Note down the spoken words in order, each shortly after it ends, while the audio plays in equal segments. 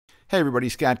Hey everybody,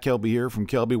 Scott Kelby here from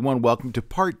KelbyOne. Welcome to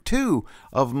part 2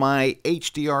 of my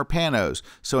HDR Panos.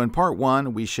 So in part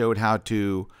 1, we showed how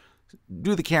to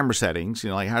do the camera settings,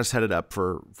 like how to set it up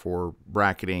for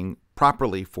bracketing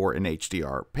properly for an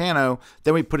HDR pano.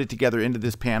 Then we put it together into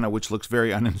this pano, which looks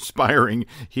very uninspiring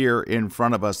here in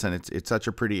front of us, and it's such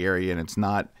a pretty area, and it's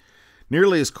not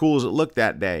nearly as cool as it looked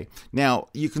that day. Now,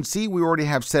 you can see we already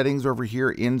have settings over here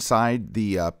inside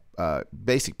the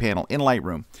basic panel in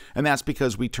Lightroom, and that's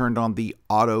because we turned on the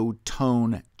auto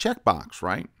tone checkbox,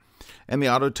 right? And the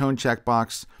auto tone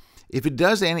checkbox, if it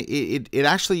does any, it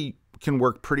actually can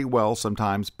work pretty well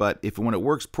sometimes, but when it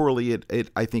works poorly,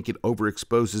 I think it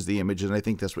overexposes the image, and I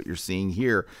think that's what you're seeing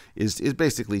here is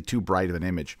basically too bright of an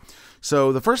image.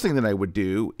 So the first thing that I would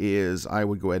do is I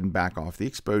would go ahead and back off the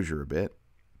exposure a bit.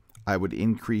 I would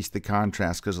increase the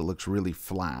contrast because it looks really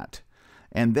flat.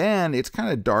 And then it's kind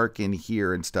of dark in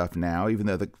here and stuff now, even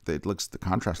though the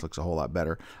contrast looks a whole lot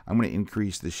better. I'm going to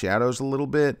increase the shadows a little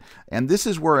bit. And this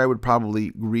is where I would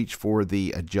probably reach for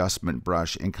the adjustment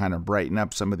brush and kind of brighten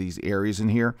up some of these areas in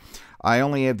here. I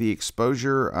only have the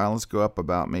exposure. Let's go up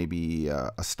about maybe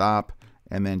a stop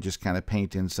and then just kind of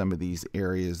paint in some of these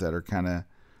areas that are kind of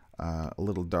a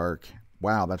little dark.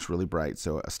 Wow, that's really bright.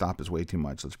 So a stop is way too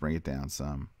much. Let's bring it down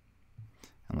some.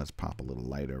 And let's pop a little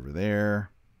light over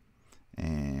there.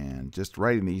 And just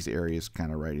right in these areas,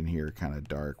 kind of right in here, kind of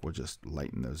dark, we'll just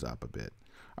lighten those up a bit.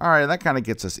 All right, that kind of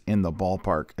gets us in the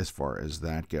ballpark as far as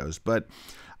that goes. But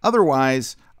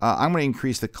otherwise, I'm going to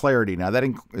increase the clarity. Now, that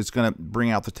is going to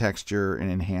bring out the texture and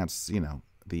enhance,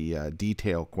 the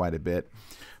detail quite a bit.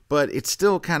 But it's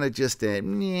still kind of just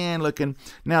looking.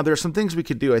 Now, there are some things we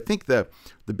could do. I think the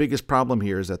biggest problem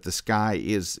here is that the sky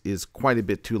is quite a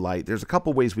bit too light. There's a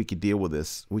couple ways we could deal with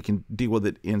this. We can deal with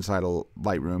it inside of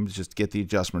Lightroom. Just get the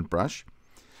adjustment brush,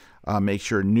 make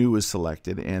sure new is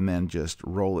selected, and then just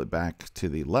roll it back to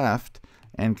the left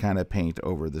and kind of paint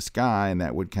over the sky. And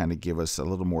that would kind of give us a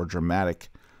little more dramatic,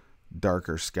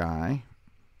 darker sky.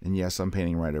 And yes, I'm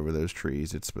painting right over those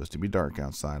trees. It's supposed to be dark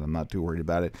outside. I'm not too worried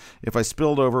about it. If I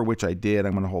spilled over, which I did,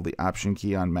 I'm going to hold the Option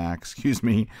key on Mac,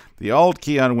 the Alt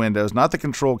key on Windows, not the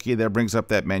Control key that brings up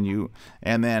that menu.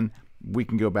 And then we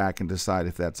can go back and decide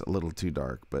if that's a little too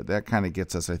dark. But that kind of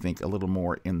gets us, I think, a little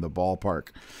more in the ballpark.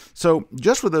 So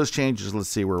just with those changes, let's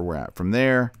see where we're at. From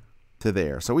there to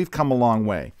there. So we've come a long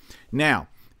way. Now,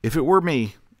 if it were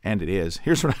me, and it is,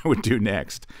 here's what I would do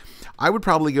next. I would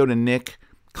probably go to Nik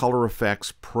Color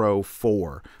Efex Pro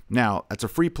 4. Now, that's a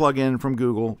free plugin from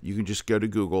Google. You can just go to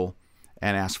Google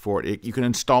and ask for it. You can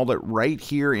install it right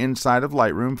here inside of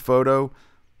Lightroom, Photo,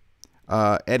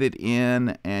 Edit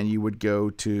in, and you would go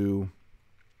to,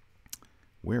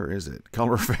 where is it?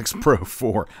 Color Efex Pro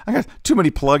 4. I got too many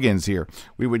plugins here.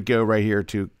 We would go right here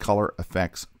to Color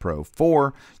Efex Pro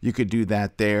 4. You could do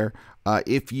that there.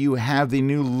 If you have the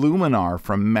new Luminar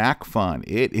from MacFun,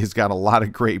 it has got a lot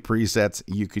of great presets.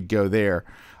 You could go there.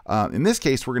 In this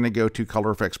case, we're going to go to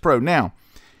Color Efex Pro. Now,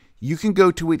 you can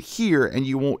go to it here, and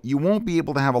you won't be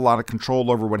able to have a lot of control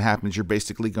over what happens. You're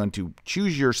basically going to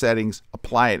choose your settings,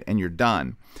 apply it, and you're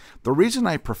done. The reason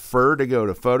I prefer to go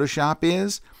to Photoshop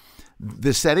is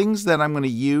the settings that I'm going to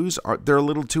use they're a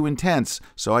little too intense,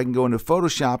 so I can go into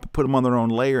Photoshop, put them on their own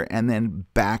layer, and then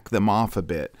back them off a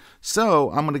bit.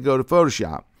 So I'm going to go to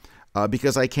Photoshop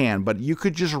because I can, but you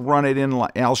could just run it in.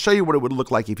 And I'll show you what it would look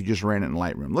like if you just ran it in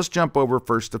Lightroom. Let's jump over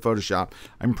first to Photoshop.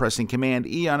 I'm pressing Command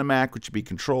E on a Mac, which would be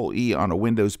Control E on a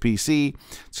Windows PC.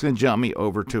 It's going to jump me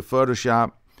over to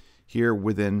Photoshop here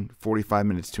within 45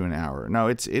 minutes to an hour. No,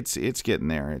 it's getting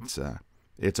there.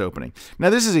 It's opening. Now,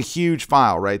 this is a huge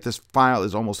file, right? This file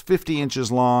is almost 50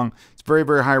 inches long. It's very,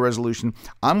 very high resolution.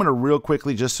 I'm going to real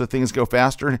quickly, just so things go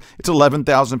faster, it's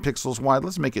 11,000 pixels wide.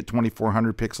 Let's make it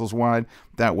 2,400 pixels wide.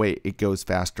 That way it goes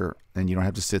faster, and you don't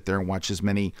have to sit there and watch as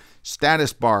many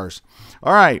status bars.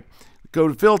 All right, go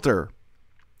to Filter.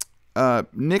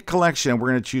 Nik Collection, we're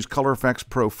going to choose Color Efex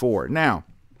Pro 4. Now,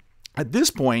 at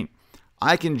this point,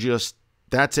 I can just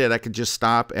that's it. I could just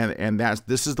stop, and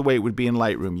this is the way it would be in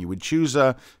Lightroom. You would choose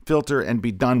a filter and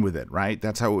be done with it, right?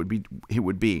 That's how it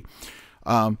would be.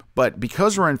 But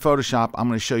because we're in Photoshop, I'm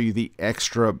going to show you the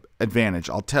extra advantage.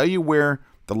 I'll tell you where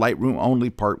the Lightroom only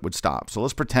part would stop. So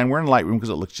let's pretend we're in Lightroom because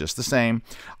it looks just the same.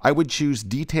 I would choose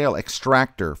Detail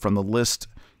Extractor from the list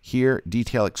here,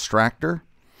 Detail Extractor.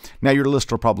 Now, your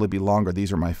list will probably be longer.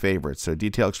 These are my favorites. So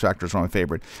Detail Extractor is one of my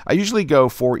favorite. I usually go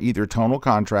for either tonal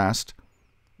contrast,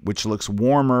 which looks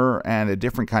warmer and a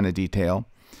different kind of detail,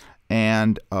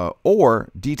 and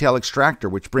or Detail Extractor,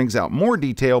 which brings out more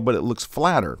detail, but it looks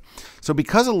flatter. So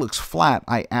because it looks flat,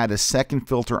 I add a second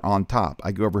filter on top.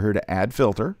 I go over here to Add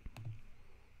Filter,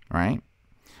 right?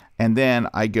 And then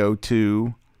I go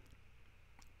to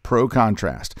Pro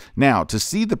Contrast. Now, to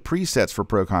see the presets for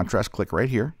Pro Contrast, click right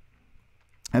here.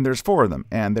 And there's 4 of them.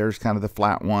 And there's kind of the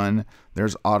flat one.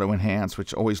 There's Auto Enhance,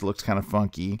 which always looks kind of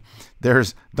funky.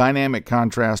 There's Dynamic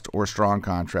Contrast or Strong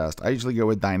Contrast. I usually go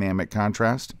with Dynamic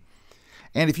Contrast.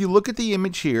 And if you look at the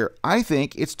image here, I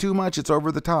think it's too much. It's over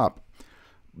the top.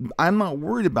 I'm not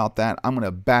worried about that. I'm going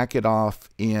to back it off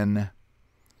in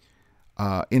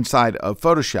inside of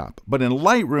Photoshop. But in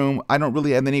Lightroom, I don't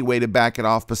really have any way to back it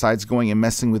off besides going and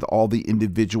messing with all the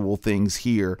individual things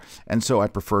here. And so I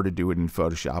prefer to do it in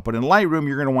Photoshop. But in Lightroom,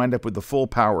 you're going to wind up with the full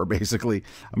power, basically.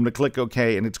 I'm going to click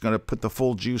OK, and it's going to put the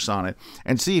full juice on it.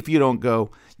 And see if you don't go,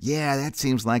 yeah, that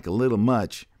seems like a little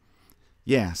much.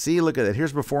 Yeah, see, look at that.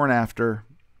 Here's before and after.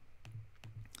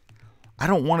 I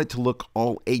don't want it to look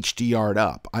all HDR'd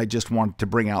up. I just want to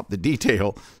bring out the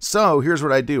detail. So here's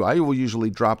what I do. I will usually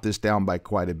drop this down by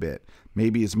quite a bit,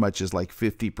 maybe as much as like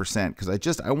 50%,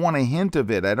 because I want a hint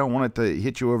of it. I don't want it to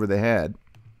hit you over the head.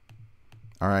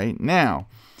 All right. Now,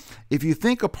 if you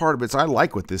think a part of it, so I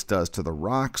like what this does to the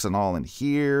rocks and all in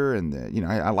here, and the,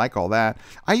 I like all that.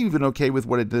 I'm even okay with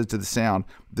what it does to the sound.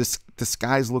 The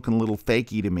sky's looking a little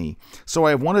fakey to me. So I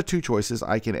have one of two choices.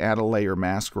 I can add a layer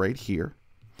mask right here.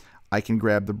 I can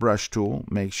grab the brush tool,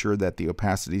 make sure that the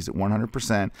opacity is at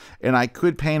 100%, and I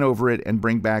could paint over it and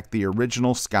bring back the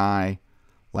original sky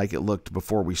like it looked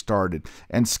before we started.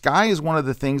 And sky is one of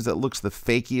the things that looks the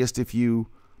fakiest if you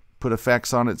put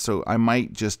effects on it, so I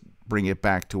might just bring it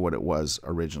back to what it was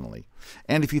originally.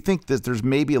 And if you think that there's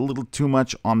maybe a little too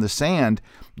much on the sand,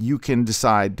 you can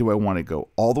decide, do I want to go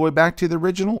all the way back to the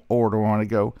original, or do I want to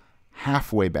go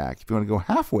halfway back? If you want to go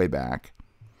halfway back,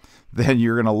 then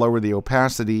you're going to lower the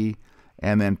opacity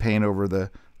and then paint over the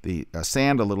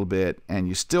sand a little bit, and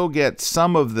you still get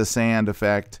some of the sand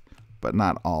effect, but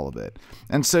not all of it.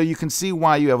 And so you can see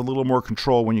why you have a little more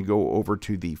control when you go over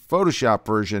to the Photoshop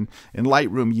version. In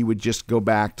Lightroom, you would just go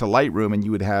back to Lightroom, and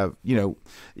you would have,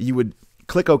 you would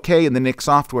click OK in the Nik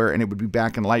software, and it would be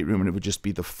back in Lightroom, and it would just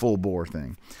be the full bore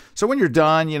thing. So when you're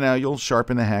done, you'll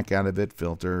sharpen the heck out of it,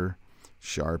 filter,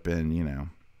 sharpen,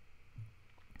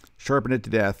 sharpen it to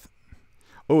death.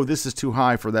 Oh, this is too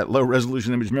high for that low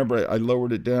resolution image. Remember, I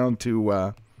lowered it down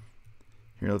to,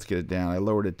 here, let's get it down. I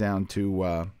lowered it down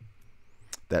to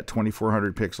that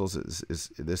 2400 pixels.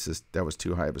 That was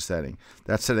too high of a setting.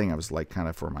 That setting I was like kind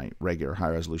of for my regular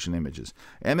high resolution images.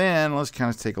 And then let's kind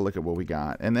of take a look at what we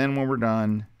got. And then when we're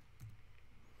done,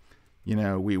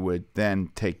 we would then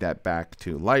take that back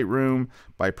to Lightroom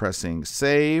by pressing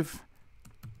Save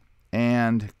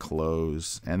and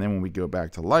Close. And then when we go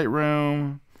back to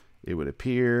Lightroom, it would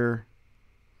appear,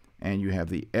 and you have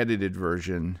the edited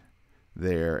version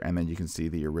there, and then you can see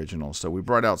the original. So we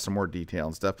brought out some more detail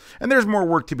and stuff, and there's more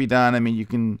work to be done. I mean, you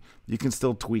can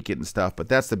still tweak it and stuff, but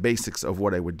that's the basics of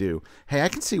what I would do. Hey, I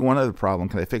can see one other problem.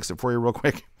 Can I fix it for you real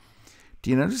quick? Do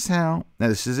you notice how, now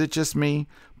this is it just me,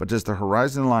 but does the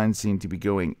horizon line seem to be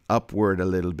going upward a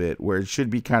little bit where it should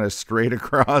be kind of straight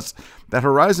across? That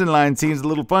horizon line seems a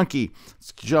little funky.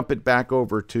 Let's jump it back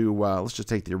over to, let's just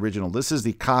take the original. This is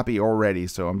the copy already,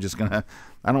 so I'm just going to,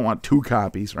 I don't want 2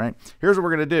 copies, right? Here's what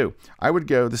we're going to do. I would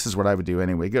go, this is what I would do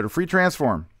anyway, go to Free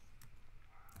Transform.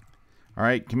 All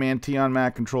right, Command T on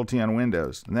Mac, Control T on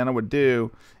Windows. And then I would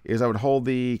do is I would hold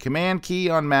the Command key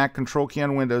on Mac, Control key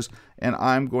on Windows, and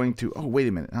I'm going to, oh, wait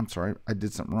a minute. I'm sorry. I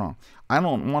did something wrong. I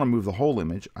don't want to move the whole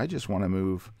image. I just want to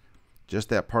move just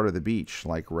that part of the beach,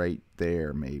 like right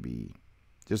there maybe.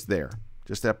 Just there.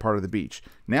 Just that part of the beach.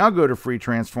 Now go to Free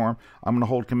Transform. I'm going to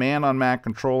hold Command on Mac,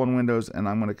 Control on Windows, and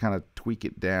I'm going to kind of tweak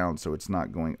it down so it's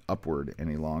not going upward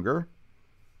any longer.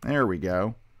 There we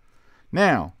go.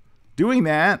 Now, doing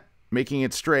that, making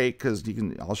it straight, because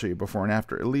I'll show you before and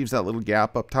after. It leaves that little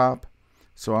gap up top.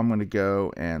 So I'm going to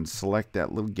go and select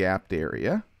that little gapped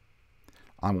area.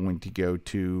 I'm going to go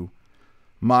to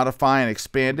modify and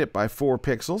expand it by 4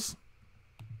 pixels.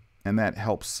 And that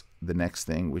helps the next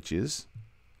thing, which is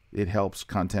it helps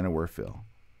content aware fill.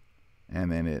 And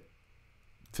then it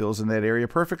fills in that area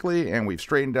perfectly, and we've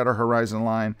straightened out our horizon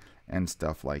line and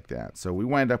stuff like that. So we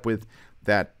wind up with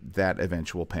that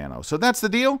eventual pano. So that's the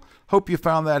deal. Hope you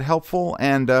found that helpful.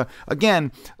 And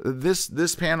again, this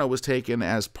pano was taken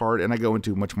as part, and I go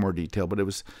into much more detail, but it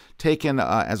was taken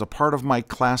as a part of my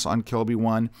class on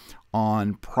KelbyOne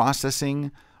on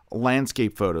processing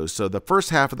landscape photos. So the first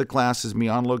half of the class is me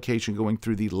on location going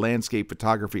through the landscape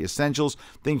photography essentials,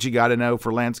 things you got to know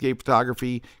for landscape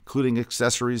photography, including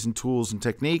accessories and tools and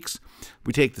techniques.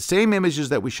 We take the same images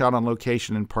that we shot on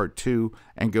location in part 2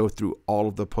 and go through all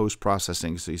of the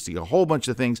post-processing. So you see a whole bunch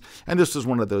of things, and this is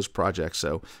one of those projects.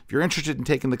 So if you're interested in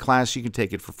taking the class, you can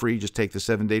take it for free. Just take the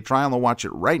 7-day trial and watch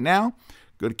it right now.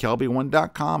 go to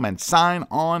KelbyOne.com and sign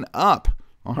on up.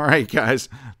 All right, guys.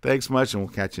 Thanks much, and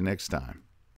we'll catch you next time.